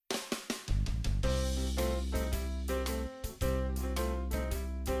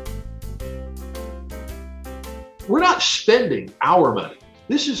we're not spending our money.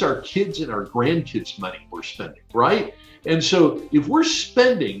 This is our kids and our grandkids' money we're spending, right? And so if we're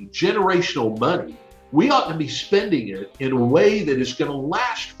spending generational money, we ought to be spending it in a way that is going to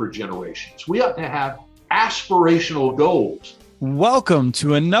last for generations. We ought to have aspirational goals. Welcome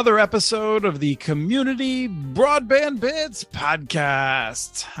to another episode of the Community Broadband Bits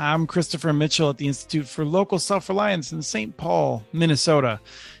podcast. I'm Christopher Mitchell at the Institute for Local Self-Reliance in St. Paul, Minnesota,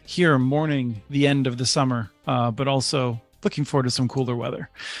 here mourning the end of the summer, but also looking forward to some cooler weather.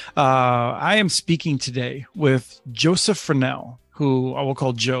 I am speaking today with Joseph Fresnel, who I will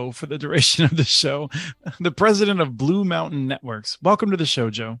call Joe for the duration of the show, the president of Blue Mountain Networks. Welcome to the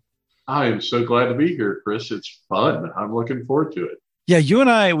show, Joe. I am so glad to be here, Chris. It's fun. I'm looking forward to it. Yeah, you and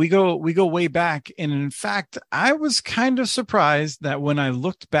I, we go way back. And in fact, I was kind of surprised that when I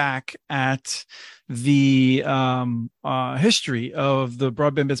looked back at the history of the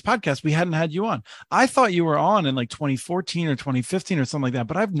Broadband Bits podcast, we hadn't had you on. I thought you were on in like 2014 or 2015 or something like that,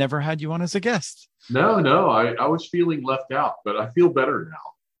 but I've never had you on as a guest. No, I was feeling left out, but I feel better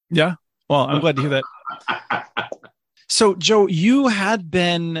now. Yeah. Well, I'm glad to hear that. So, Joe, you had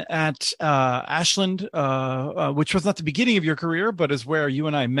been at Ashland, which was not the beginning of your career, but is where you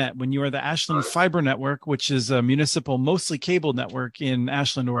and I met when you were at the Ashland Fiber Network, which is a municipal, mostly cable network in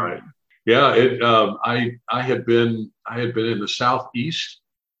Ashland, Oregon. Right. Yeah, I had been in the Southeast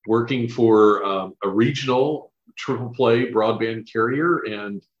working for a regional triple play broadband carrier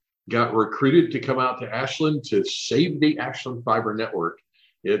and got recruited to come out to Ashland to save the Ashland Fiber Network.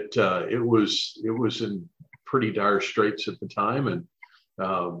 It was in pretty dire straits at the time, and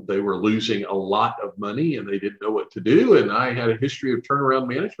they were losing a lot of money and they didn't know what to do. And I had a history of turnaround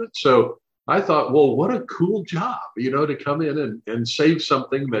management. So I thought, well, what a cool job, to come in and save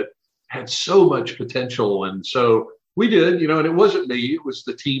something that had so much potential. And so we did, and it wasn't me, it was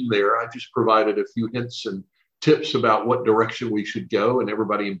the team there. I just provided a few hints and tips about what direction we should go, and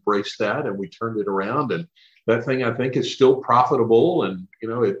everybody embraced that, and we turned it around. And that thing, I think, is still profitable. And,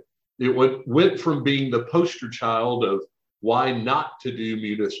 it went from being the poster child of why not to do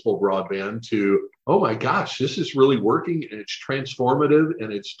municipal broadband to, oh my gosh, this is really working and it's transformative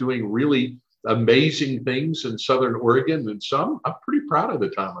and it's doing really amazing things in Southern Oregon. And so I'm pretty proud of the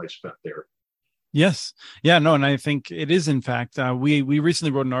time I spent there. Yes. Yeah, no. And I think it is, in fact, we recently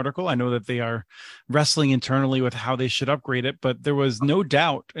wrote an article. I know that they are wrestling internally with how they should upgrade it, but there was no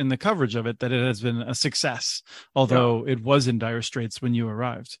doubt in the coverage of it that it has been a success, although it was in dire straits when you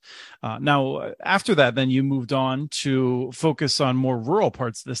arrived. Now, after that, then you moved on to focus on more rural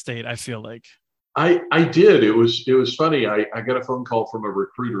parts of the state, I feel like. I did. It was funny. I got a phone call from a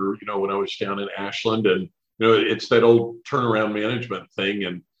recruiter, when I was down in Ashland, and, it's that old turnaround management thing.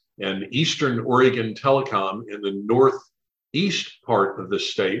 And Eastern Oregon Telecom in the northeast part of the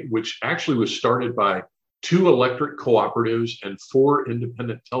state, which actually was started by 2 electric cooperatives and 4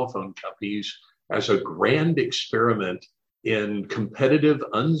 independent telephone companies as a grand experiment in competitive,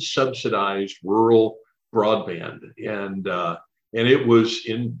 unsubsidized rural broadband. And it was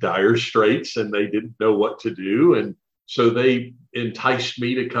in dire straits and they didn't know what to do. And so they enticed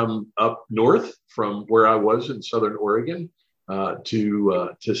me to come up north from where I was in Southern Oregon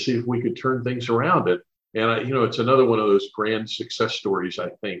to see if we could turn things around. And it's another one of those grand success stories, I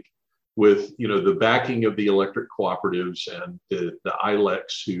think, with, the backing of the electric cooperatives and the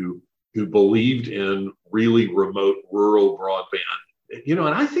ILECs who believed in really remote rural broadband. And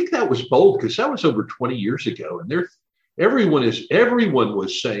I think that was bold because that was over 20 years ago. And everyone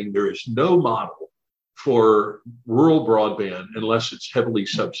was saying there is no model for rural broadband unless it's heavily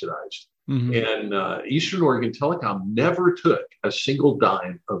subsidized. Mm-hmm. And Eastern Oregon Telecom never took a single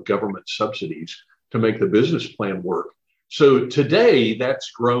dime of government subsidies to make the business plan work. So today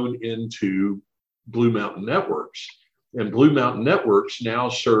that's grown into Blue Mountain Networks. And Blue Mountain Networks now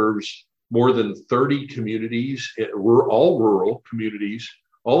serves more than 30 communities. We're all rural communities,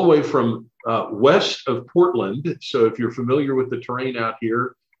 all the way from west of Portland. So if you're familiar with the terrain out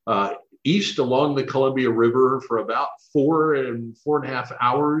here, east along the Columbia River for about 4.5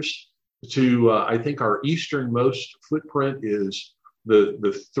 hours to, I think our easternmost footprint is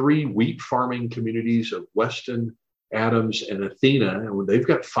the 3 wheat farming communities of Weston, Adams, and Athena. And they've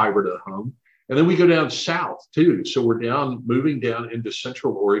got fiber to the home. And then we go down south too. So we're moving down into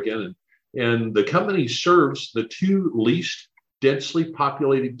Central Oregon. And the company serves the 2 least densely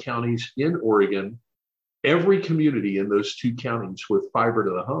populated counties in Oregon, every community in those 2 counties with fiber to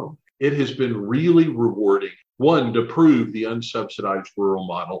the home. It has been really rewarding, 1, to prove the unsubsidized rural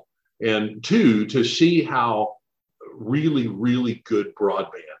model, and 2, to see how really, really good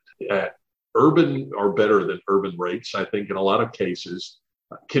broadband at urban or better than urban rates, I think in a lot of cases,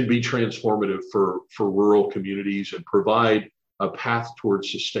 can be transformative for rural communities and provide a path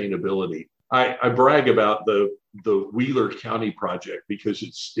towards sustainability. I brag about the Wheeler County project because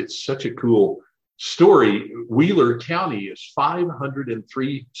it's such a cool story. Wheeler County is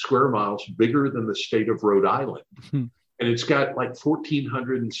 503 square miles bigger than the state of Rhode Island. And it's got like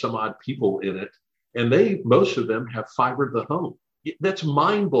 1,400 and some odd people in it. And most of them have fiber to the home. That's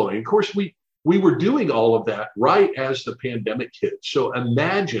mind blowing. Of course, we were doing all of that right as the pandemic hit. So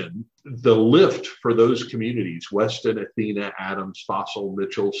imagine the lift for those communities, Weston, Athena, Adams, Fossil,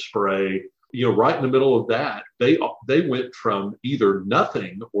 Mitchell, Spray, right in the middle of that, they went from either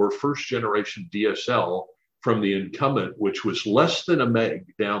nothing or first generation DSL from the incumbent, which was less than a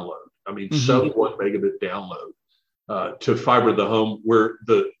meg download. I mean, sub 1 megabit download to fiber to the home, where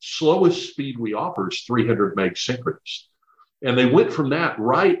the slowest speed we offer is 300 meg synchronous. And they went from that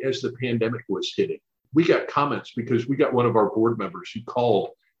right as the pandemic was hitting. We got comments because we got one of our board members who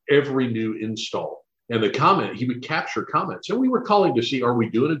called every new install. And the comment, he would capture comments. And we were calling to see, are we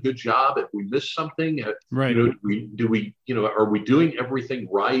doing a good job? If we missed something, right. Are we doing everything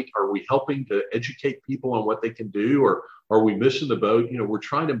right? Are we helping to educate people on what they can do? Or are we missing the boat? We're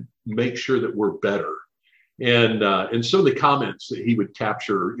trying to make sure that we're better. And some of the comments that he would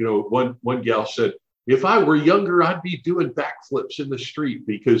capture, one gal said, if I were younger, I'd be doing backflips in the street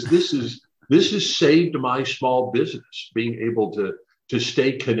because this has saved my small business, being able to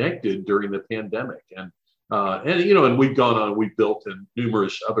stay connected during the pandemic. And we've gone on, we've built in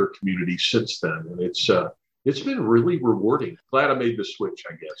numerous other communities since then. And it's been really rewarding. Glad I made the switch,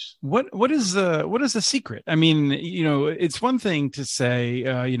 I guess. What is the secret? I mean, it's one thing to say,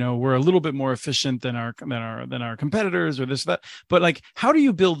 we're a little bit more efficient than our competitors or this, that, but like, how do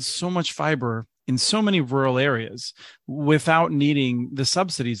you build so much fiber in so many rural areas without needing the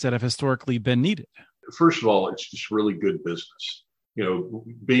subsidies that have historically been needed? First of all, it's just really good business.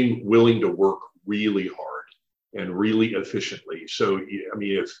 Being willing to work really hard and really efficiently. So, I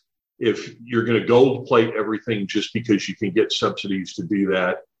mean, if you're going to gold plate everything just because you can get subsidies to do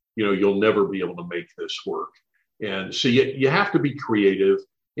that, you'll never be able to make this work. And so you have to be creative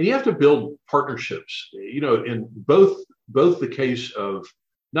and you have to build partnerships, in both the case of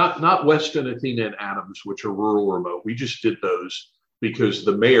not Weston, Athena, and Adams, which are rural remote. We just did those because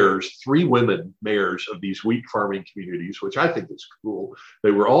the mayors, 3 women mayors of these wheat farming communities, which I think is cool.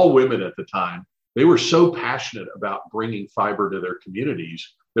 They were all women at the time. They were so passionate about bringing fiber to their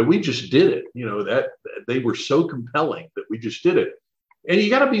communities that we just did it. That they were so compelling that we just did it. And you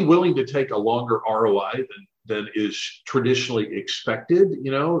got to be willing to take a longer ROI than is traditionally expected.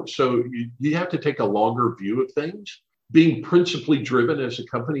 So you have to take a longer view of things. Being principally driven as a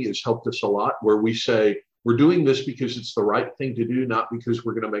company has helped us a lot, where we say, we're doing this because it's the right thing to do, not because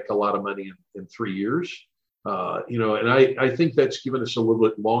we're going to make a lot of money in 3 years. And I think that's given us a little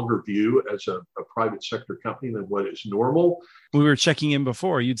bit longer view as a private sector company than what is normal. We were checking in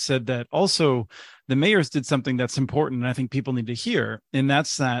before. You'd said that also the mayors did something that's important, and I think people need to hear. And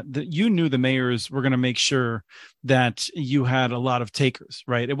that's that you knew the mayors were going to make sure that you had a lot of takers,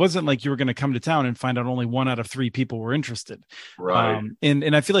 right? It wasn't like you were going to come to town and find out only 1 out of 3 people were interested. Right.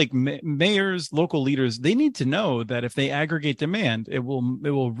 And I feel like mayors, local leaders, they need to know that if they aggregate demand, it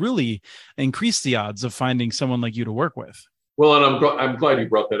will really increase the odds of finding someone like you to work with. Well, and I'm glad you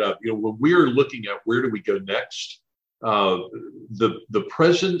brought that up. When we're looking at where do we go next, the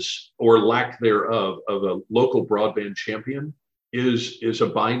presence or lack thereof of a local broadband champion is a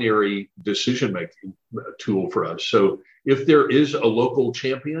binary decision-making tool for us. So if there is a local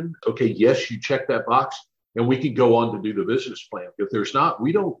champion, okay, yes, you check that box and we can go on to do the business plan. If there's not,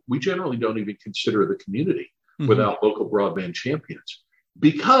 we generally don't even consider the community without local broadband champions,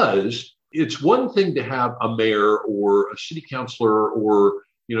 because it's one thing to have a mayor or a city councilor or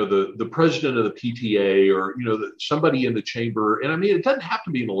the president of the PTA or somebody in the chamber. And I mean, it doesn't have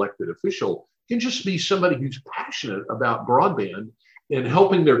to be an elected official. It can just be somebody who's passionate about broadband and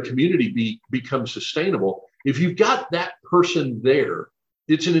helping their community become sustainable. If you've got that person there,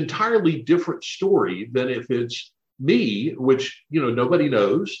 it's an entirely different story than if it's me, which nobody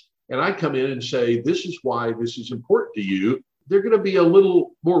knows, and I come in and say, this is why this is important to you. They're going to be a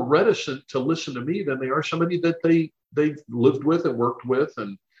little more reticent to listen to me than they are somebody that they've lived with and worked with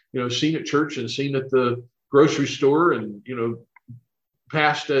and, seen at church and seen at the grocery store and,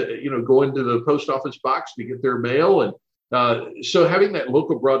 past, going to the post office box to get their mail. And so having that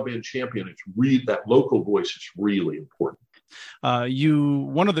local broadband champion, that local voice is really important.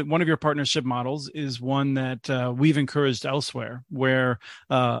 One of your partnership models is one that we've encouraged elsewhere, where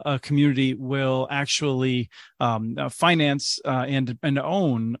a community will actually finance and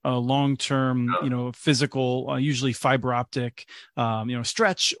own a long-term, physical, usually fiber optic,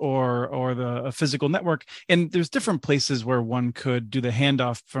 stretch or a physical network. And there's different places where one could do the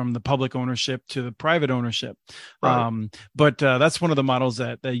handoff from the public ownership to the private ownership. Right. But that's one of the models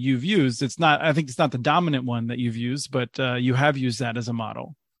that you've used. I think it's not the dominant one that you've used, but you have used that as a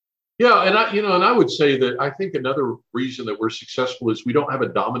model. Yeah, and I would say that I think another reason that we're successful is we don't have a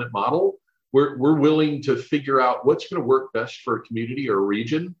dominant model. We're willing to figure out what's going to work best for a community or a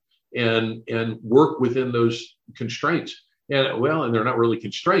region, and work within those constraints. And they're not really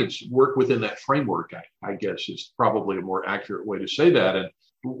constraints. Work within that framework, I guess, is probably a more accurate way to say that. And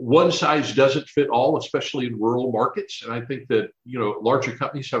one size doesn't fit all, especially in rural markets. And I think that larger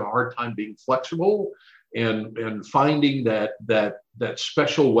companies have a hard time being flexible and finding that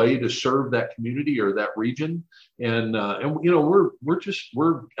special way to serve that community or that region. And I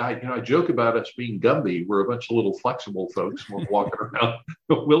joke about us being Gumby. We're a bunch of little flexible folks. We're walking around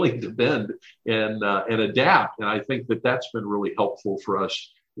willing to bend and adapt. And I think that that's been really helpful for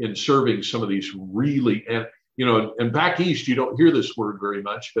us in serving some of these really, and back east, you don't hear this word very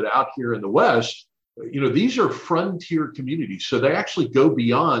much, but out here in the West, these are frontier communities. So they actually go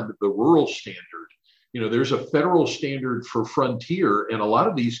beyond the rural standard. There's a federal standard for frontier, and a lot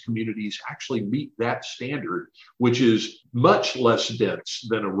of these communities actually meet that standard, which is much less dense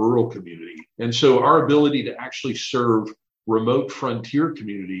than a rural community. And so our ability to actually serve remote frontier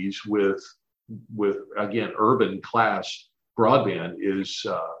communities with again, urban class broadband is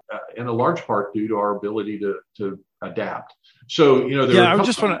in a large part due to our ability to adapt. So,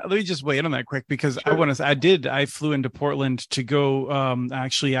 let me just weigh in on that quick, because sure. I flew into Portland to go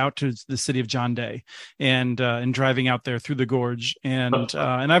actually out to the city of John Day and driving out there through the gorge. And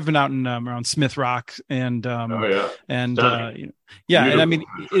I've been out in around Smith Rock and and I mean,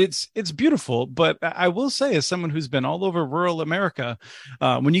 it's beautiful, but I will say, as someone who's been all over rural America,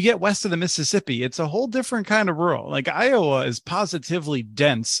 when you get west of the Mississippi, it's a whole different kind of rural. Like Iowa is positively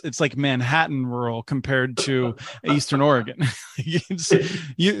dense. It's like Manhattan rural compared to Eastern Oregon.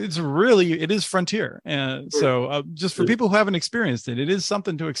 It is frontier. And so just for people who haven't experienced it, it is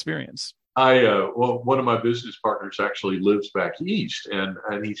something to experience. One of my business partners actually lives back east, and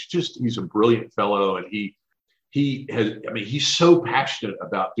he's a brilliant fellow, and he's so passionate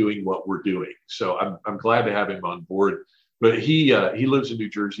about doing what we're doing. So I'm glad to have him on board. But he lives in New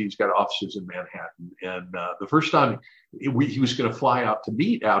Jersey. He's got offices in Manhattan. And the first time he was going to fly out to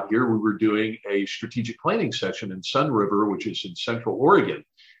meet out here, we were doing a strategic planning session in Sun River, which is in Central Oregon. And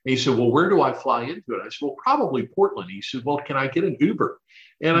he said, well, where do I fly into it? I said, well, probably Portland. He said, well, can I get an Uber?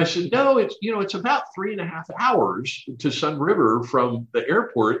 And I said, no, it's about 3.5 hours to Sun River from the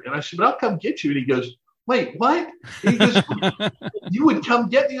airport. And I said, but I'll come get you. And he goes, wait, what? He goes, you would come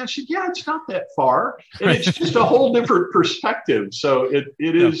get me? I said, yeah, it's not that far. And it's just a whole different perspective. So it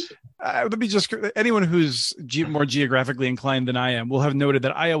is. Let me just, anyone who's more geographically inclined than I am will have noted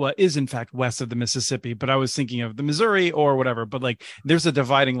that Iowa is in fact west of the Mississippi, but I was thinking of the Missouri or whatever, but like there's a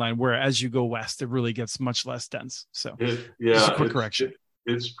dividing line where as you go west, it really gets much less dense. So just a quick correction.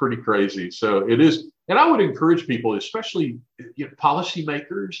 It's pretty crazy. So it is. And I would encourage people, especially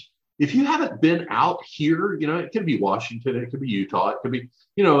policymakers, if you haven't been out here, it could be Washington, it could be Utah, it could be,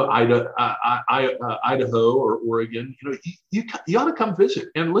 Idaho or Oregon, you ought to come visit.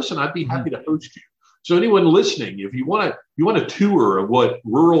 And listen, I'd be happy to host you. So anyone listening, if you want a tour of what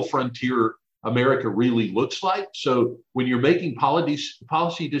rural frontier America really looks like. So when you're making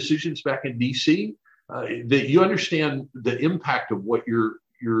policy decisions back in DC, that you understand the impact of what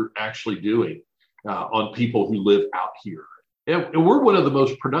you're actually doing on people who live out here. And we're one of the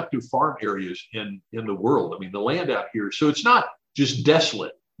most productive farm areas in the world. I mean, the land out here. So it's not just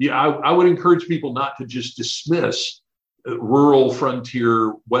desolate. Yeah, I would encourage people not to just dismiss rural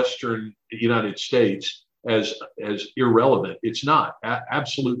frontier Western United States as irrelevant. It's not.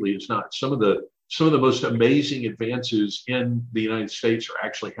 Absolutely, it's not. Some of the most amazing advances in the United States are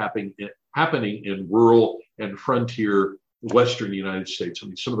actually happening in rural and frontier Western United States. I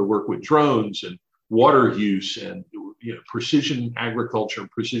mean, some of the work with drones and water use and precision agriculture and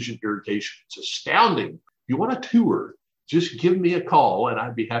precision irrigation. It's astounding. If you want a tour, just give me a call and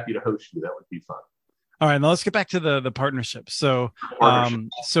I'd be happy to host you. That would be fun. All right, now let's get back to the partnership. So,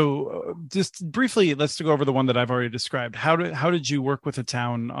 just briefly, let's go over the one that I've already described. How did you work with a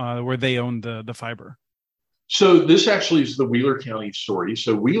town where they owned the fiber? So this actually is the Wheeler County story.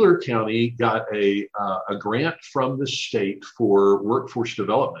 So Wheeler County got a grant from the state for workforce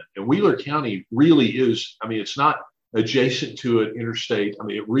development, and Wheeler County really is. I mean, it's not adjacent to an interstate. I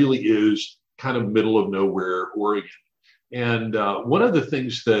mean, it really is kind of middle of nowhere, Oregon. And one of the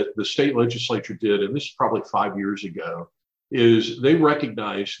things that the state legislature did, and this is probably 5 years ago, is they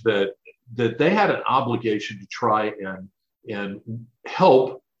recognized that they had an obligation to try and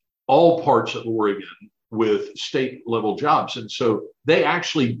help all parts of Oregon with state level jobs. And so they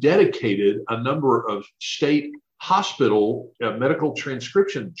actually dedicated a number of state hospital medical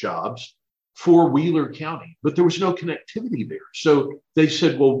transcription jobs for Wheeler County, but there was no connectivity there. So they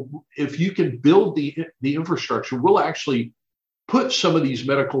said, well, if you can build the infrastructure, we'll actually put some of these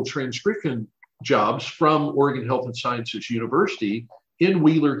medical transcription jobs from Oregon Health and Sciences University in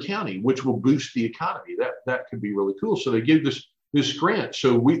Wheeler County, which will boost the economy. That could be really cool. So they gave this grant.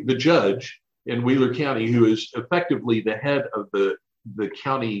 So the judge in Wheeler County, who is effectively the head of the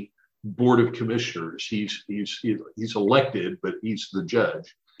county board of commissioners, he's elected, but he's the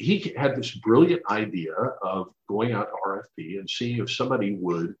judge. He had this brilliant idea of going out to RFP and seeing if somebody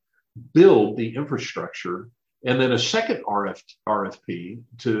would build the infrastructure, and then a second RFP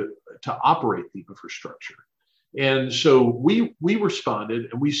to operate the infrastructure. And so we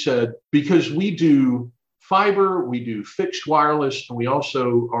responded and we said, because we do fiber, we do fixed wireless, and we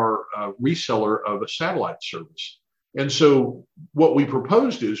also are a reseller of a satellite service. And so what we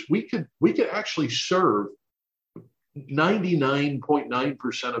proposed is we could actually serve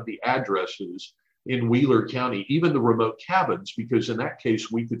 99.9% of the addresses in Wheeler County, even the remote cabins, because in that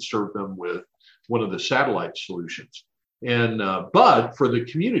case, we could serve them with one of the satellite solutions. And but for the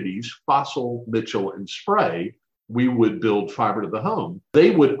communities, Fossil, Mitchell, and Spray, we would build fiber to the home.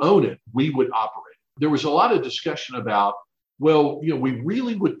 They would own it. We would operate. There was a lot of discussion about, well, we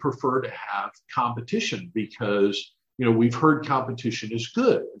really would prefer to have competition because, we've heard competition is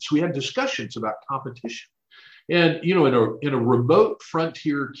good. And so we had discussions about competition. And, in a remote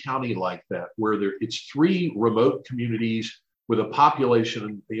frontier county like that, where it's 3 remote communities with a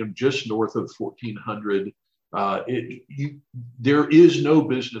population just north of 1,400, there is no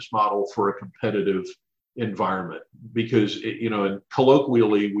business model for a competitive environment because, and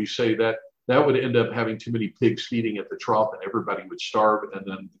colloquially, we say that would end up having too many pigs feeding at the trough and everybody would starve and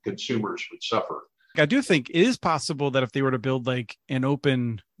then the consumers would suffer. I do think it is possible that if they were to build like an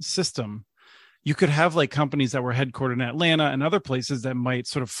open system, you could have like companies that were headquartered in Atlanta and other places that might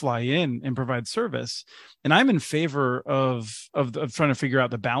sort of fly in and provide service. And I'm in favor of trying to figure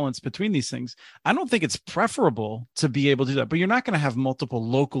out the balance between these things. I don't think it's preferable to be able to do that, but you're not going to have multiple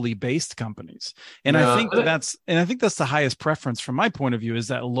locally based companies. And I think that's the highest preference from my point of view is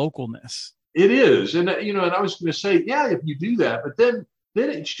that localness. It is. And, and I was going to say, yeah, if you do that, but then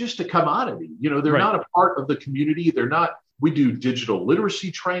it's just a commodity. They're right. Not a part of the community. They're not. We do digital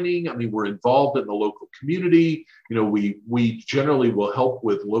literacy training. I mean, we're involved in the local community. We generally will help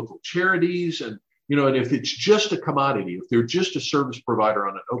with local charities. And, and if it's just a commodity, if they're just a service provider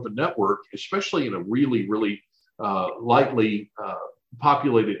on an open network, especially in a really, really lightly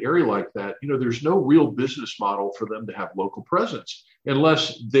populated area like that, there's no real business model for them to have local presence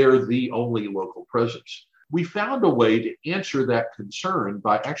unless they're the only local presence. We found a way to answer that concern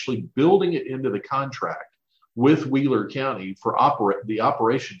by actually building it into the contract with Wheeler County for the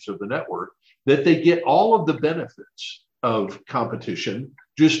operations of the network, that they get all of the benefits of competition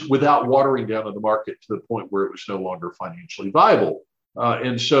just without watering down on the market to the point where it was no longer financially viable.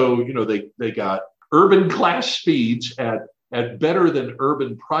 And so, they got urban class speeds at better than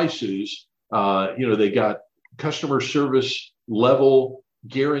urban prices. They got customer service level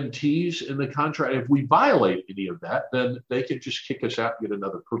guarantees in the contract. If we violate any of that, then they can just kick us out and get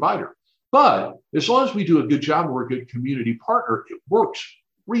another provider. But as long as we do a good job and we're a good community partner, it works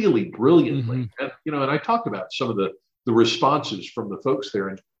really brilliantly. Mm-hmm. And I talked about some of the responses from the folks there.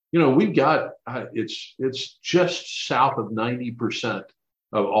 And, we've got, it's just south of 90%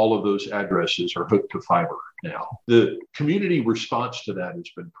 of all of those addresses are hooked to fiber now. The community response to that has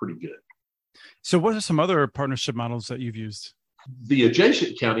been pretty good. So what are some other partnership models that you've used? The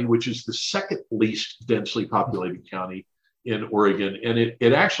adjacent county, which is the second least densely populated county in Oregon, and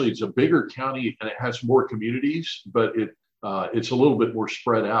it actually is a bigger county and it has more communities, but it's a little bit more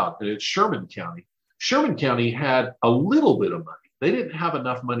spread out. And it's Sherman County. Sherman County had a little bit of money. They didn't have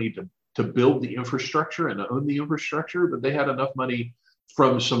enough money to build the infrastructure and own the infrastructure, but they had enough money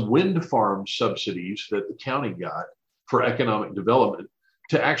from some wind farm subsidies that the county got for economic development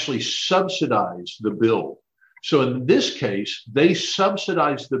to actually subsidize the build. So in this case, they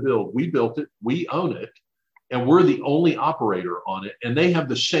subsidized the build. We built it, we own it, and we're the only operator on it. And they have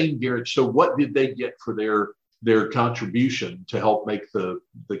the same guarantee. So what did they get for their contribution to help make the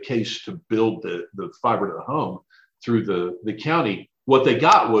case to build the fiber to the home through the county? What they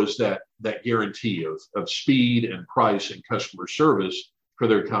got was that that guarantee of speed and price and customer service for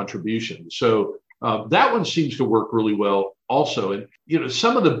their contribution. So that one seems to work really well also. And,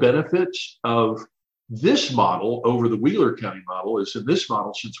 some of the benefits of this model over the Wheeler County model is in this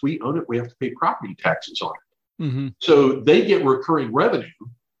model, since we own it, we have to pay property taxes on it. Mm-hmm. So they get recurring revenue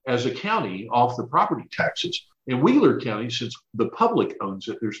as a county off the property taxes. In Wheeler County, since the public owns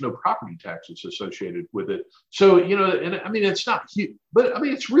it, there's no property taxes associated with it. So, and I mean, it's not huge, but I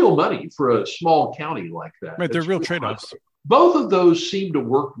mean, it's real money for a small county like that. Right, they're real trade-offs. Both of those seem to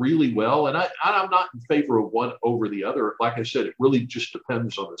work really well. And I'm not in favor of one over the other. Like I said, it really just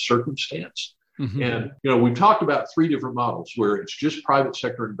depends on the circumstance. Mm-hmm. And, we've talked about 3 different models where it's just private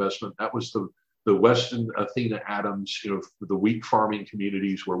sector investment. That was the Weston Athena Adams, the wheat farming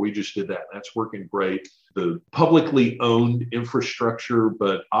communities where we just did that. That's working great. The publicly owned infrastructure,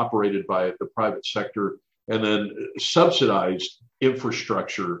 but operated by the private sector, and then subsidized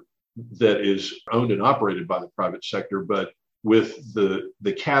infrastructure that is owned and operated by the private sector, but with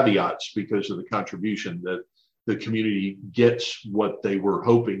the caveats because of the contribution that the community gets what they were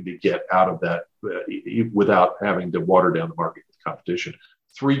hoping to get out of that without having to water down the market with competition.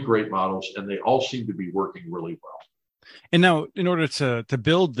 3 great models, and they all seem to be working really well. And now, in order to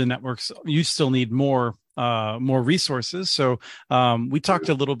build the networks, you still need more resources. So we talked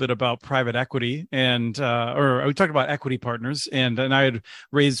a little bit about private equity, or we talked about equity partners, and I had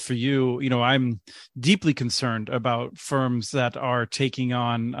raised for you. I'm deeply concerned about firms that are taking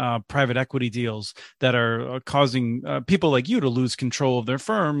on private equity deals that are causing people like you to lose control of their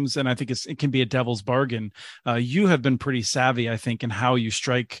firms, and I think it can be a devil's bargain. You have been pretty savvy, I think, in how you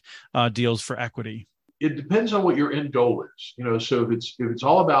strike deals for equity. It depends on what your end goal is, so if it's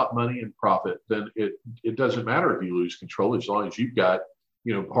all about money and profit, then it doesn't matter if you lose control, as long as you've got,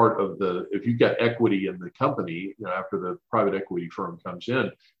 if you've got equity in the company, after the private equity firm comes in,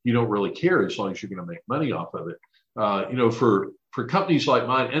 you don't really care as long as you're going to make money off of it. For companies like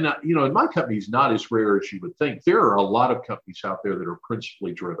mine, and and my company is not as rare as you would think. There are a lot of companies out there that are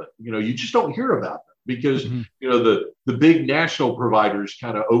principally driven. You just don't hear about them because the big national providers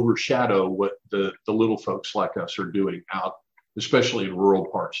kind of overshadow what the little folks like us are doing out, especially in rural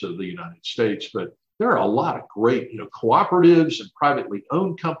parts of the United States. But there are a lot of great cooperatives and privately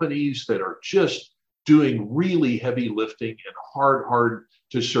owned companies that are just doing really heavy lifting and hard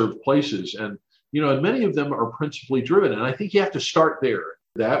to serve places. And and many of them are principally driven. And I think you have to start there.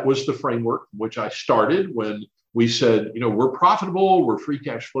 That was the framework from which I started when we said, we're profitable, we're free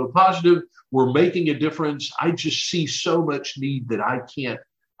cash flow positive, we're making a difference. I just see so much need that I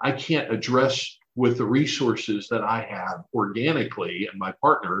can't address with the resources that I have organically, and my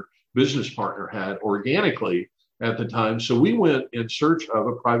business partner had organically at the time. So we went in search of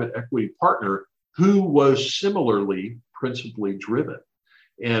a private equity partner who was similarly principally driven.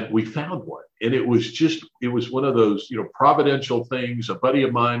 And we found one. And it was one of those, providential things. A buddy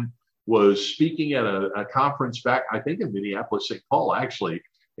of mine was speaking at a conference back, I think in Minneapolis, St. Paul, actually.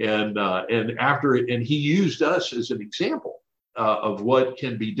 And he used us as an example of what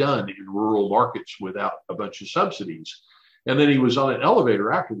can be done in rural markets without a bunch of subsidies. And then he was on an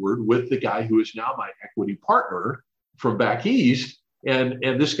elevator afterward with the guy who is now my equity partner from back east. And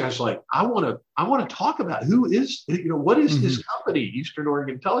this guy's like, I want to talk about what is this company, Eastern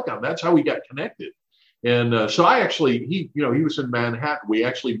Oregon Telecom. That's how we got connected. And so he was in Manhattan. We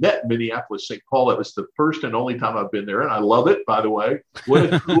actually met in Minneapolis, St. Paul. That was the first and only time I've been there. And I love it, by the way.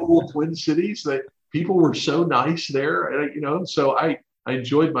 What a cool Twin Cities. That people were so nice there. And, so I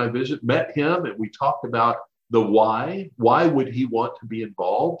enjoyed my visit, met him, and we talked about the why. Why would he want to be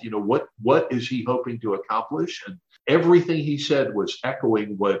involved? What is he hoping to accomplish? And everything he said was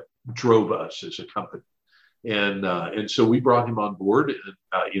echoing what drove us as a company. And so we brought him on board,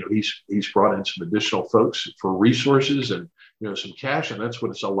 and he's brought in some additional folks for resources and some cash, and that's what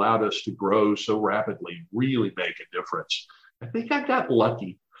has allowed us to grow so rapidly, really make a difference. I think I got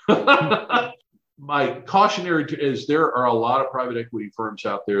lucky. My cautionary is there are a lot of private equity firms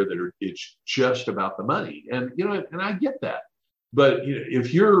out there that it's just about the money, and and I get that. But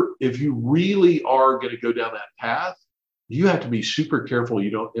if you really are going to go down that path, you have to be super careful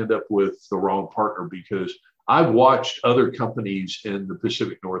you don't end up with the wrong partner, because I've watched other companies in the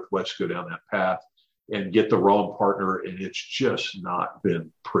Pacific Northwest go down that path and get the wrong partner, and it's just not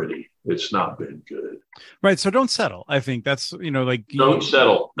been pretty. It's not been good. Right. So don't settle. I think that's don't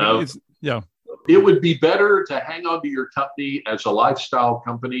settle. No. Yeah. It would be better to hang on to your company as a lifestyle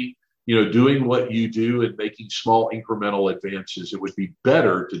company, doing what you do and making small incremental advances. It would be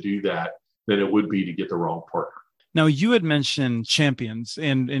better to do that than it would be to get the wrong partner. Now, you had mentioned champions,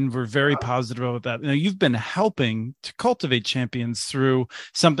 and we're very positive about that. Now, you've been helping to cultivate champions through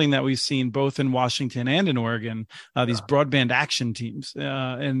something that we've seen both in Washington and in Oregon, these broadband action teams.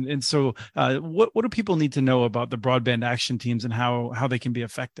 What do people need to know about the broadband action teams and how they can be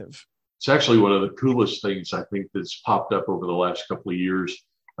effective? It's actually one of the coolest things I think that's popped up over the last couple of years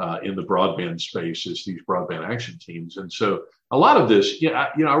in the broadband space is these broadband action teams. And so a lot of this,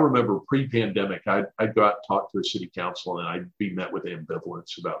 I remember pre-pandemic, I'd go out and talk to the city council and I'd be met with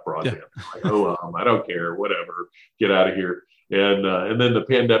ambivalence about broadband. Yeah. I don't care, whatever, get out of here. And then the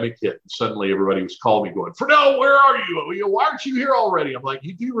pandemic hit, and suddenly everybody was calling me going, Fernell, where are you? Why aren't you here already? I'm like,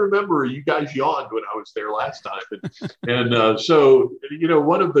 you do remember you guys yawned when I was there last time. So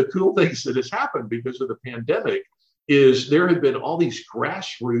one of the cool things that has happened because of the pandemic is there have been all these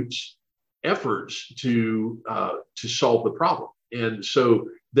grassroots efforts to solve the problem. And so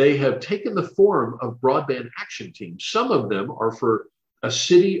they have taken the form of broadband action teams. Some of them are for a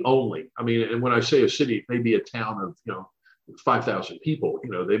city only. I mean, and when I say a city, it may be a town of, 5,000 people.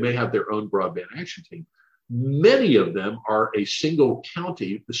 They may have their own broadband action team. Many of them are a single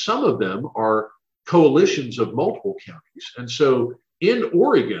county. Some of them are coalitions of multiple counties. And so in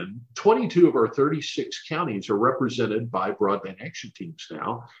Oregon, 22 of our 36 counties are represented by broadband action teams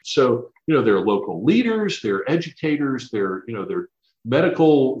now. So, they're local leaders, they're educators, they're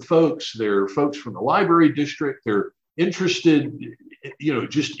medical folks, they're folks from the library district, they're interested,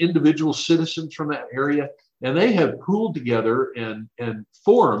 just individual citizens from that area. And they have pooled together and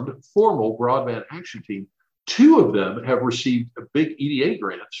formed formal broadband action team. Two of them have received big EDA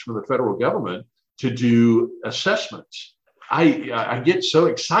grants from the federal government to do assessments. I get so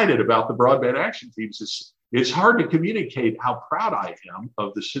excited about the broadband action teams. It's hard to communicate how proud I am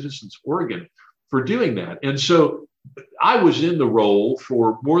of the citizens of Oregon for doing that. And so I was in the role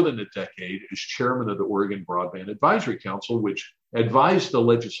for more than a decade as chairman of the Oregon Broadband Advisory Council, which advised the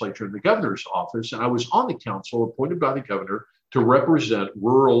legislature and the governor's office. And I was on the council appointed by the governor to represent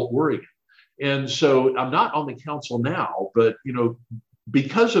rural Oregon. And so I'm not on the council now, but,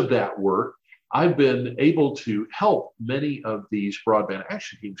 because of that work, I've been able to help many of these broadband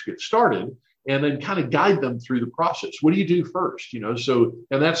action teams get started and then kind of guide them through the process. What do you do first? And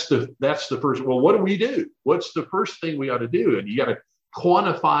that's the first, well, what do we do? What's the first thing we ought to do? And you got to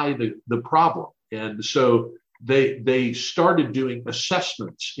quantify the problem. And so they started doing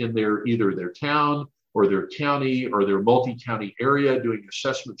assessments in either their town or their county or their multi-county area, doing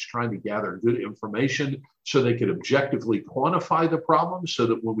assessments, trying to gather good information so they could objectively quantify the problem so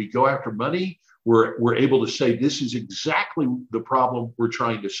that when we go after money, we're able to say, this is exactly the problem we're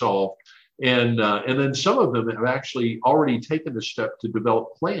trying to solve. And then some of them have actually already taken the step to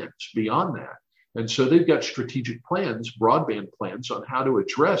develop plans beyond that. And so they've got strategic plans, broadband plans on how to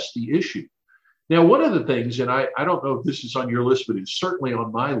address the issue. Now, one of the things, and I don't know if this is on your list, but it's certainly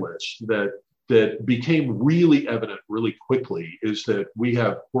on my list, that became really evident really quickly is that we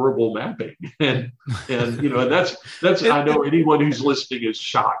have horrible mapping. And that's I know anyone who's listening is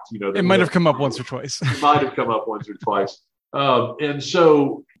shocked. It might have come up once or twice. It might have come up once or twice. And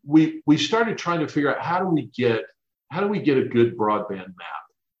so we started trying to figure out how do we get a good broadband map?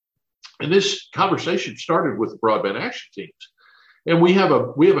 And this conversation started with the broadband action teams. And we have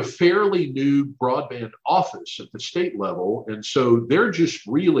a fairly new broadband office at the state level. And so they're just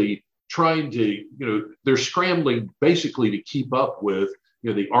really trying to, they're scrambling basically to keep up with,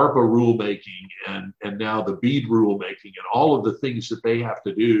 the ARPA rulemaking and now the BEAD rulemaking and all of the things that they have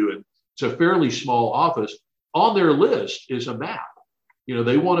to do. And it's a fairly small office. On their list is a map.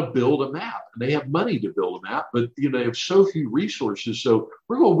 They want to build a map and they have money to build a map, but they have so few resources. So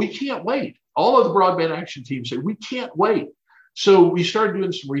we can't wait. All of the broadband action teams say, we can't wait. So we started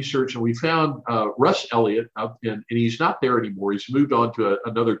doing some research and we found Russ Elliott and he's not there anymore. He's moved on to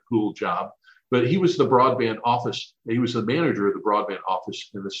another cool job, but he was the broadband office. He was the manager of the broadband office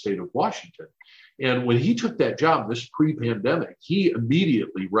in the state of Washington. And when he took that job, this pre-pandemic, he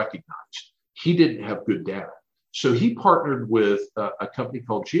immediately recognized he didn't have good data. So he partnered with a company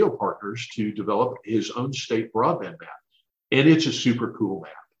called GeoPartners to develop his own state broadband map. And it's a super cool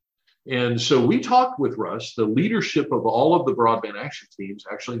map. And so we talked with Russ. The leadership of all of the broadband action teams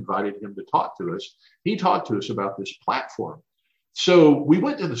actually invited him to talk to us. He talked to us about this platform. So we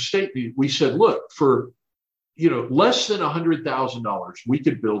went to the state. We said, look, for less than $100,000, we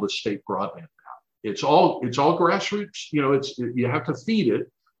could build a state broadband map. It's all grassroots. You have to feed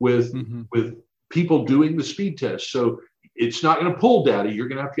it with people doing the speed test. So it's not going to pull data. You're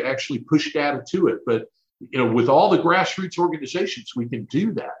going to have to actually push data to it. But with all the grassroots organizations, we can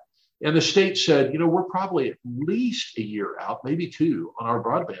do that. And the state said, we're probably at least a year out, maybe two, on our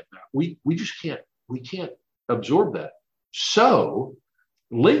broadband map. We just can't absorb that. So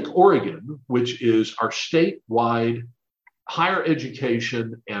Link Oregon, which is our statewide higher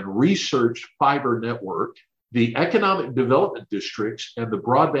education and research fiber network, the economic development districts and the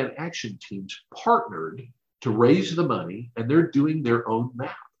broadband action teams partnered to raise the money, and they're doing their own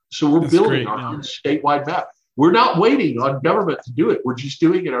map. So we're building our own statewide map. We're not waiting on government to do it. We're just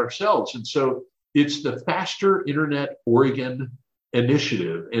doing it ourselves. And so it's the Faster Internet Oregon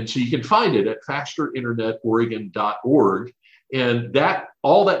initiative. And so you can find it at fasterinternet.oregon.org. And that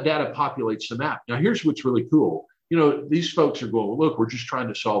all that data populates the map. Now, here's what's really cool. These folks are going, well, look, we're just trying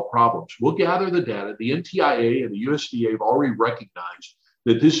to solve problems. We'll gather the data. The NTIA and the USDA have already recognized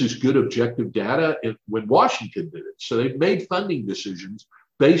that this is good objective data when Washington did it. So they've made funding decisions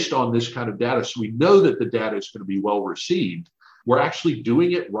based on this kind of data. So we know that the data is going to be well received. We're actually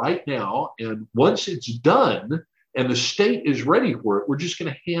doing it right now. And once it's done and the state is ready for it, we're just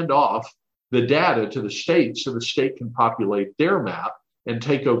going to hand off the data to the state so the state can populate their map and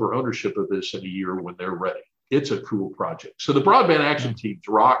take over ownership of this in a year when they're ready. It's a cool project. So the broadband action teams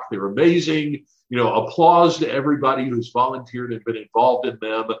rock. They're amazing. Applause to everybody who's volunteered and been involved in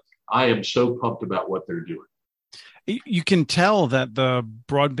them. I am so pumped about what they're doing. You can tell that the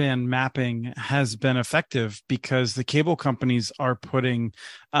broadband mapping has been effective because the cable companies are putting,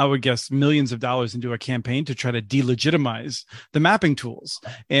 I would guess, millions of dollars into a campaign to try to delegitimize the mapping tools.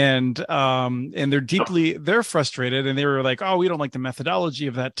 And they're frustrated, and they were like, oh, we don't like the methodology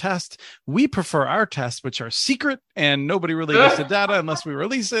of that test. We prefer our tests, which are secret, and nobody really gets the data unless we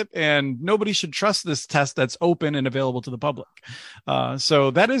release it. And nobody should trust this test that's open and available to the public. So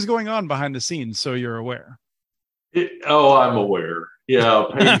that is going on behind the scenes. So you're aware. I'm aware. Yeah,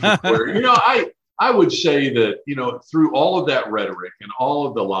 painful aware. I would say that, through all of that rhetoric and all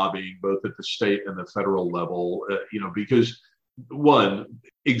of the lobbying, both at the state and the federal level, because one,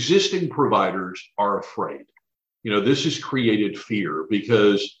 existing providers are afraid. This has created fear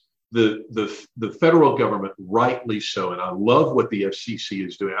because the federal government, rightly so, and I love what the FCC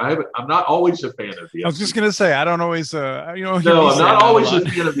is doing. I'm not always a fan of the FCC. I was just going to say, I don't always, No, I'm not always a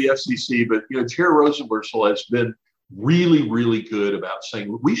fan of the FCC, but, Chair Rosenworcel has been really, really good about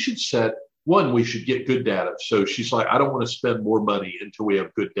saying we should get good data. So she's like, I don't want to spend more money until we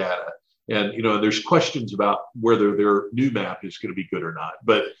have good data. And, there's questions about whether their new map is going to be good or not.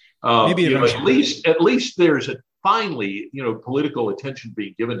 But maybe at least there's finally, political attention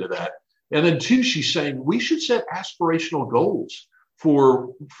being given to that. And then two, she's saying we should set aspirational goals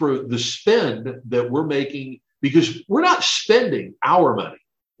for the spend that we're making, because we're not spending our money,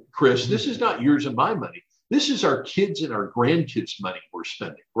 Chris. This is not yours and my money. This is our kids and our grandkids' money we're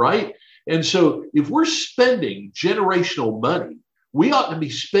spending, right? And so if we're spending generational money, we ought to be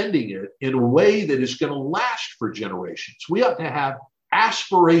spending it in a way that is going to last for generations. We ought to have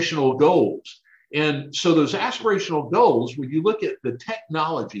aspirational goals. And so those aspirational goals, when you look at the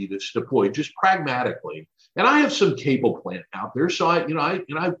technology that's deployed, just pragmatically, and I have some cable plant out there, so I'm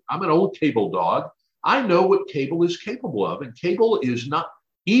an old cable dog. I know what cable is capable of, and cable is not,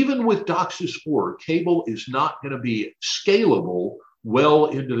 even with DOCSIS 4, cable is not going to be scalable well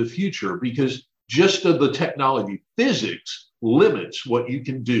into the future because just of the technology. Physics limits what you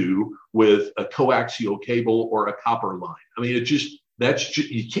can do with a coaxial cable or a copper line. I mean,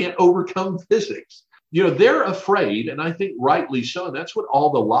 you can't overcome physics. They're afraid, and I think rightly so, and that's what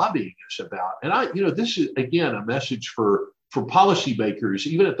all the lobbying is about. And this is, again, a message for policymakers,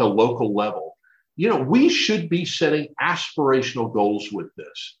 even at the local level. We should be setting aspirational goals with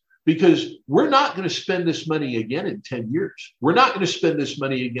this, because we're not going to spend this money again in 10 years. We're not going to spend this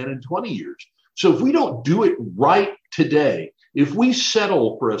money again in 20 years. So if we don't do it right today, if we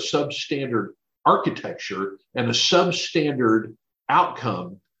settle for a substandard architecture and a substandard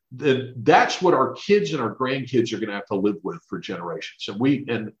outcome, then that's what our kids and our grandkids are going to have to live with for generations.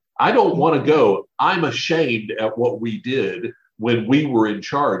 And I don't want to go, I'm ashamed at what we did when we were in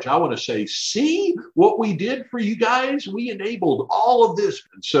charge. I want to say, see what we did for you guys? We enabled all of this.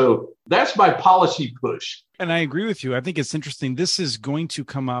 And so that's my policy push. And I agree with you. I think it's interesting. This is going to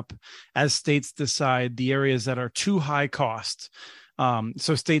come up as states decide the areas that are too high cost.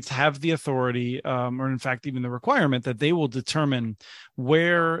 So states have the authority, or in fact, even the requirement that they will determine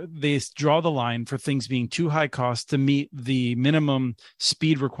where they draw the line for things being too high cost to meet the minimum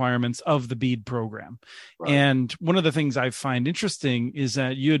speed requirements of the BEAD program. Right. And one of the things I find interesting is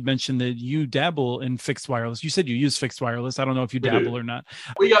that you had mentioned that you dabble in fixed wireless. You said you use fixed wireless. I don't know if you dabble or not.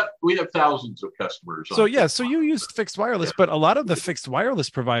 We have thousands of customers. So you use fixed wireless, but a lot of the fixed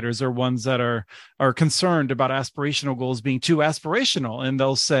wireless providers are ones that are concerned about aspirational goals being too aspirational. professional and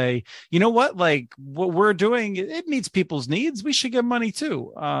they'll say, you know what, like what we're doing, it meets people's needs. We should get money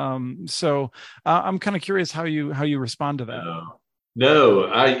too. So I'm kind of curious how you respond to that. No,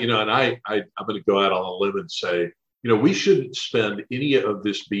 I'm going to go out on a limb and say, we shouldn't spend any of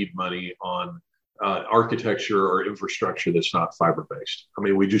this BEAD money on architecture or infrastructure that's not fiber based. I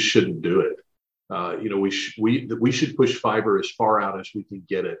mean, we just shouldn't do it. We should push fiber as far out as we can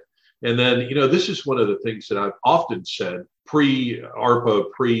get it. And then, this is one of the things that I've often said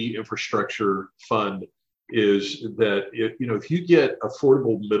pre-ARPA, pre-infrastructure fund, is that if you get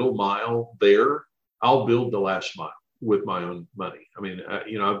affordable middle mile there, I'll build the last mile with my own money. I mean,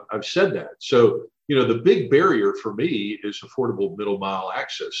 I've said that. So, the big barrier for me is affordable middle mile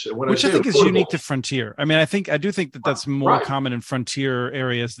access. And which I think is unique to Frontier. I mean, I do think that that's more common in Frontier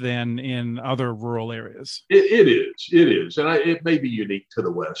areas than in other rural areas. It is. And it may be unique to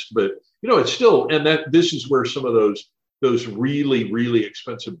the West, but, it's still, and that this is where some of those really, really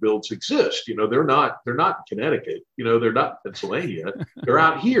expensive builds exist. They're not in Connecticut, they're not in Pennsylvania, they're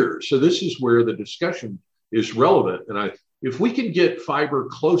out here. So this is where the discussion is relevant. And if we can get fiber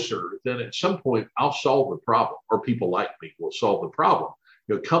closer, then at some point I'll solve the problem, or people like me will solve the problem.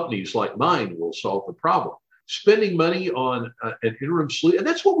 Companies like mine will solve the problem. Spending money on an interim solution, and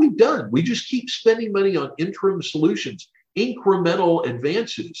that's what we've done. We just keep spending money on interim solutions, incremental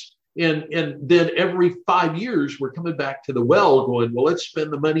advances. And then every 5 years, we're coming back to the well going, well, let's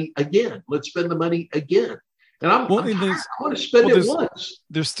spend the money again. And I want to spend it once.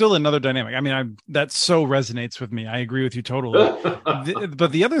 There's still another dynamic. I mean, that so resonates with me. I agree with you totally.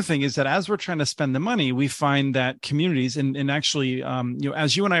 But the other thing is that as we're trying to spend the money, we find that communities and actually,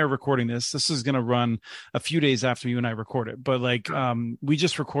 as you and I are recording this is going to run a few days after you and I record it. But we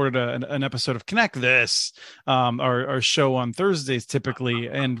just recorded an episode of Connect This, our show on Thursdays typically,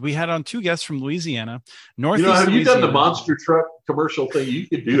 and we had on two guests from Louisiana, Northeast. Have Louisiana. you done the monster truck commercial thing? You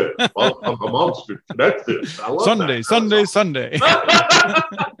could do it. I'm a monster. Connect This. I love Sunday. I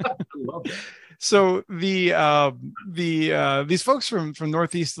love that. So these folks from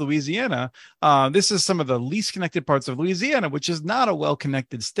Northeast Louisiana, this is some of the least connected parts of Louisiana, which is not a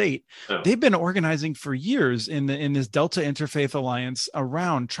well-connected state. No. They've been organizing for years in this Delta Interfaith Alliance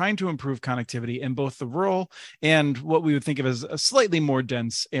around trying to improve connectivity in both the rural and what we would think of as a slightly more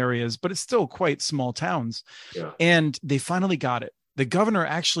dense areas, but it's still quite small towns. Yeah. And they finally got it. The governor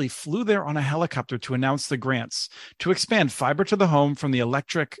actually flew there on a helicopter to announce the grants to expand fiber to the home from the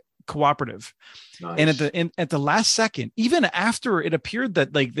electric cooperative. Nice. And at the last second, even after it appeared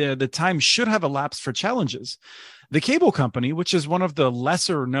that the time should have elapsed for challenges, the cable company, which is one of the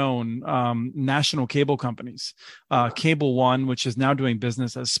lesser known national cable companies, Cable One, which is now doing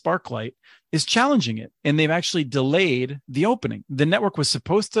business as Sparklight, is challenging it. And they've actually delayed the opening. The network was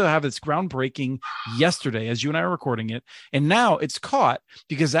supposed to have its groundbreaking yesterday, as you and I are recording it. And now it's caught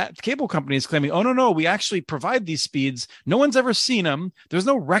because that cable company is claiming, oh, no, we actually provide these speeds. No one's ever seen them. There's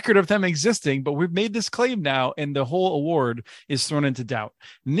no record of them existing, but we've made this claim now. And the whole award is thrown into doubt.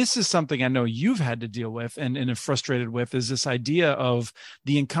 And this is something I know you've had to deal with and are frustrated with, is this idea of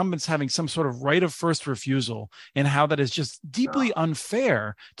the incumbents having some sort of right of first refusal, and how that is just deeply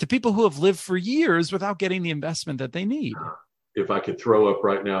unfair to people who have lived for years without getting the investment that they need. If I could throw up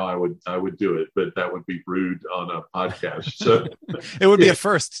right now, I would do it, but that would be rude on a podcast. So it would be a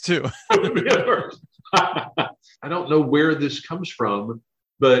first too. It would be a first. I don't know where this comes from,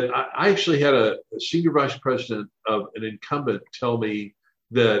 but I actually had a senior vice president of an incumbent tell me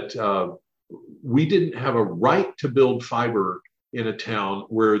that we didn't have a right to build fiber in a town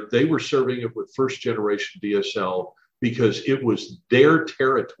where they were serving it with first generation DSL because it was their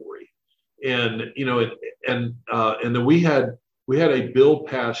territory. And and then we had a bill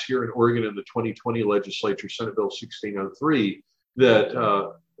passed here in Oregon in the 2020 legislature, Senate Bill 1603,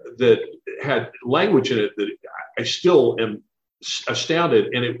 that had language in it that I still am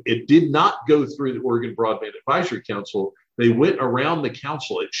astounded. And it did not go through the Oregon Broadband Advisory Council. They went around the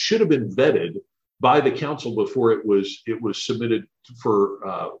council. It should have been vetted by the council before it was submitted for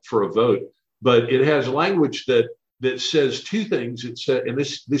a vote. But it has language that says two things. It said, and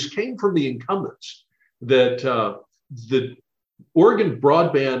this came from the incumbents, that the Oregon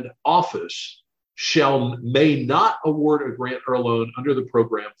Broadband Office may not award a grant or a loan under the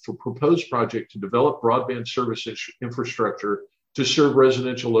program for proposed project to develop broadband service infrastructure to serve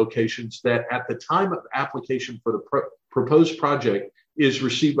residential locations that at the time of application for the proposed project is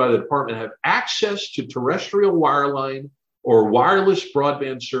received by the department have access to terrestrial wireline or wireless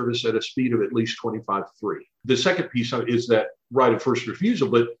broadband service at a speed of at least 25.3. The second piece is that right of first refusal.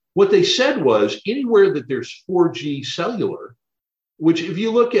 But what they said was anywhere that there's 4G cellular, which if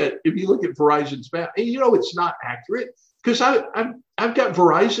you look at Verizon's map, and it's not accurate. because I've got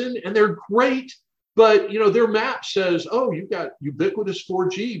Verizon and they're great, but their map says, oh, you've got ubiquitous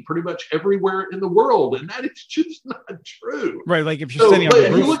 4G pretty much everywhere in the world, and that is just not true. Right, like if you're standing on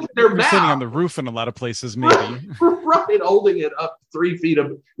the roof, look at their map, standing on the roof in a lot of places, maybe. Right, holding it up 3 feet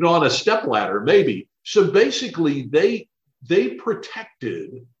of, on a step ladder, maybe. So basically, they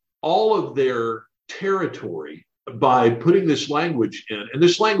protected all of their territory by putting this language in, and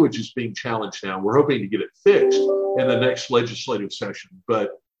this language is being challenged now. We're hoping to get it fixed in the next legislative session,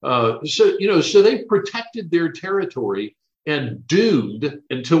 but. So they protected their territory and doomed,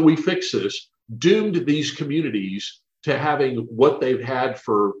 until we fix this, doomed these communities to having what they've had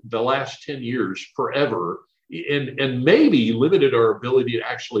for the last 10 years forever, and maybe limited our ability to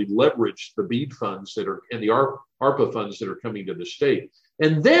actually leverage the BEAD funds that are and the ARPA funds that are coming to the state.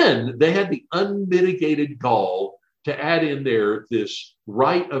 And then they had the unmitigated gall to add in there this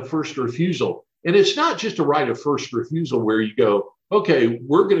right of first refusal. And it's not just a right of first refusal where you go, okay,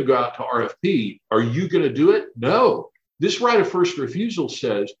 we're going to go out to RFP. Are you going to do it? No. This right of first refusal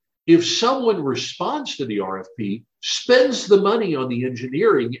says if someone responds to the RFP, spends the money on the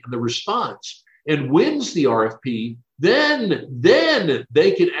engineering and the response, and wins the RFP, then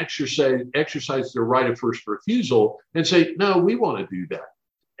they can exercise their right of first refusal and say, no, we want to do that.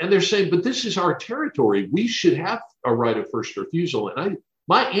 And they're saying, but this is our territory. We should have a right of first refusal. And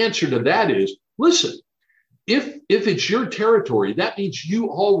my answer to that is, listen, if it's your territory, that means you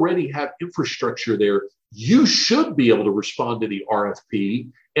already have infrastructure there. You should be able to respond to the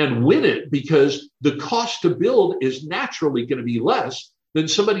RFP and win it, because the cost to build is naturally going to be less than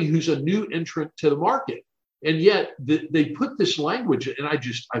somebody who's a new entrant to the market. And yet they put this language, and I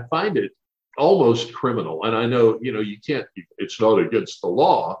find it almost criminal. And I know, you can't, it's not against the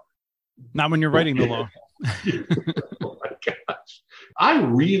law. Not when you're writing the law. Oh my gosh. I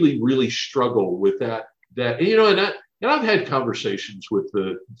really, really struggle with that, and I've had conversations with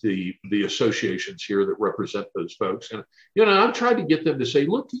the associations here that represent those folks. And, I've tried to get them to say,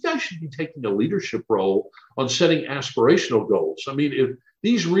 look, you guys should be taking a leadership role on setting aspirational goals. I mean, if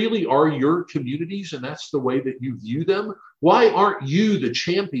these really are your communities and that's the way that you view them, why aren't you the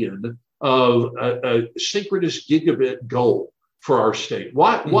champion of a synchronous gigabit goal for our state?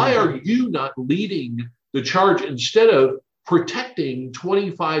 Why are you not leading the charge instead of protecting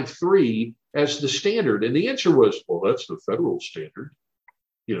 25.3 as the standard? And the answer was, well, that's the federal standard.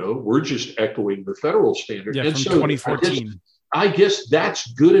 We're just echoing the federal standard. Yeah, and from so 2014. I guess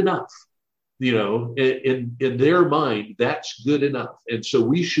that's good enough. In their mind, that's good enough. And so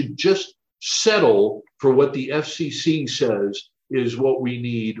we should just settle for what the FCC says is what we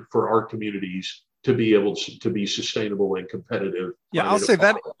need for our communities to be able to be sustainable and competitive. Yeah, I'll say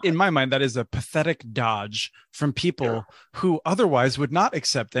that in my mind, that is a pathetic dodge from people who otherwise would not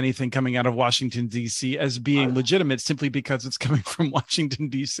accept anything coming out of Washington, D.C. as being legitimate simply because it's coming from Washington,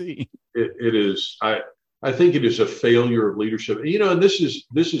 D.C. It is. I think it is a failure of leadership. And this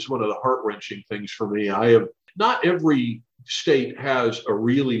is one of the heart-wrenching things for me. Not every state has a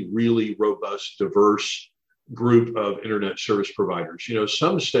really, really robust, diverse group of internet service providers.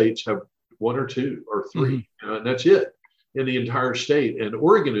 Some states have one or two or three, and that's it in the entire state. And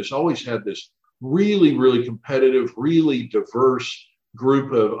Oregon has always had this really, really competitive, really diverse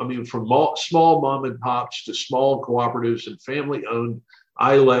group of, from small mom and pops to small cooperatives and family-owned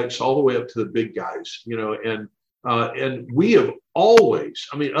ILECs all the way up to the big guys, and we have always,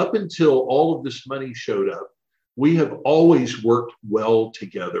 up until all of this money showed up, we have always worked well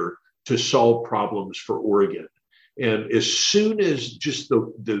together to solve problems for Oregon. And as soon as just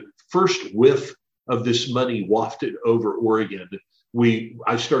the first whiff of this money wafted over Oregon,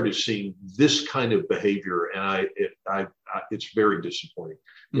 I started seeing this kind of behavior, and it's very disappointing.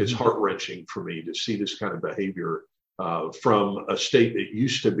 Mm-hmm. It's heart-wrenching for me to see this kind of behavior from a state that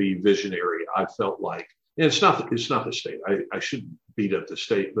used to be visionary. I felt like, and it's not the state. I shouldn't beat up the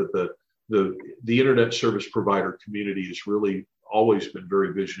state, but the internet service provider community has really always been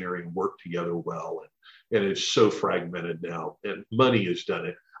very visionary and worked together well. And it's so fragmented now, and money has done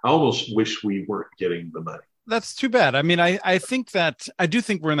it. I almost wish we weren't getting the money. That's too bad. I do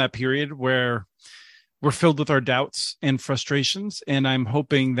think we're in that period where we're filled with our doubts and frustrations. And I'm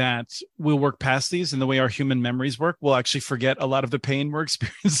hoping that we'll work past these, and the way our human memories work, we'll actually forget a lot of the pain we're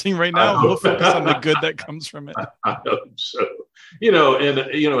experiencing right now. And we'll focus on the good that comes from it. I hope so.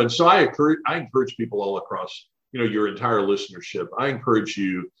 And so I encourage people all across, your entire listenership. I encourage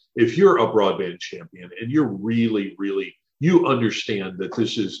you, if you're a broadband champion and you're really, really, you understand that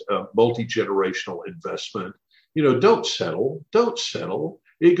this is a multi-generational investment, don't settle.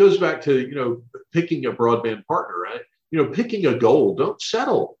 It goes back to, picking a broadband partner, right? Picking a goal, don't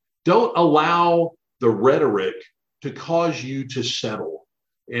settle. Don't allow the rhetoric to cause you to settle.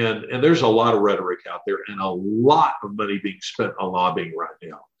 And there's a lot of rhetoric out there and a lot of money being spent on lobbying right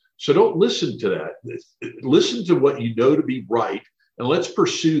now. So don't listen to that. Listen to what you know to be right, and let's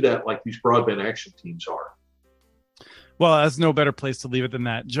pursue that like these broadband action teams are. Well, that's no better place to leave it than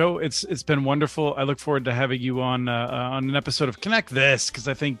that. Joe, it's been wonderful. I look forward to having you on an episode of Connect This, because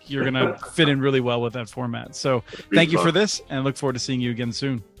I think you're going to fit in really well with that format. So thank you for this, and I look forward to seeing you again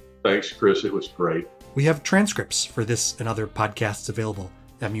soon. Thanks, Chris. It was great. We have transcripts for this and other podcasts available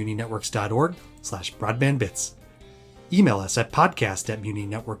at muninetworks.org/broadbandbits. Email us at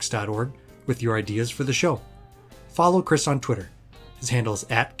podcast@muninetworks.org with your ideas for the show. Follow Chris on Twitter. His handle is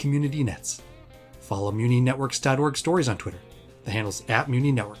 @CommunityNets. Follow muninetworks.org stories on Twitter. The handle's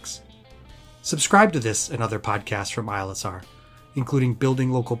 @muninetworks. Subscribe to this and other podcasts from ILSR, including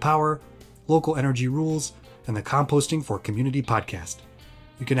Building Local Power, Local Energy Rules, and the Composting for Community podcast.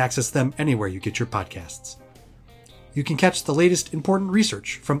 You can access them anywhere you get your podcasts. You can catch the latest important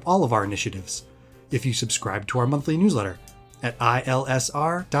research from all of our initiatives if you subscribe to our monthly newsletter at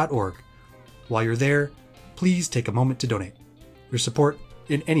ilsr.org. While you're there, please take a moment to donate. Your support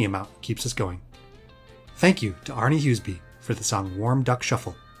in any amount keeps us going. Thank you to Arnie Hughesby for the song Warm Duck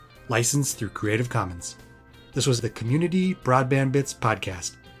Shuffle, licensed through Creative Commons. This was the Community Broadband Bits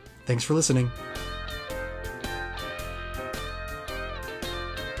podcast. Thanks for listening.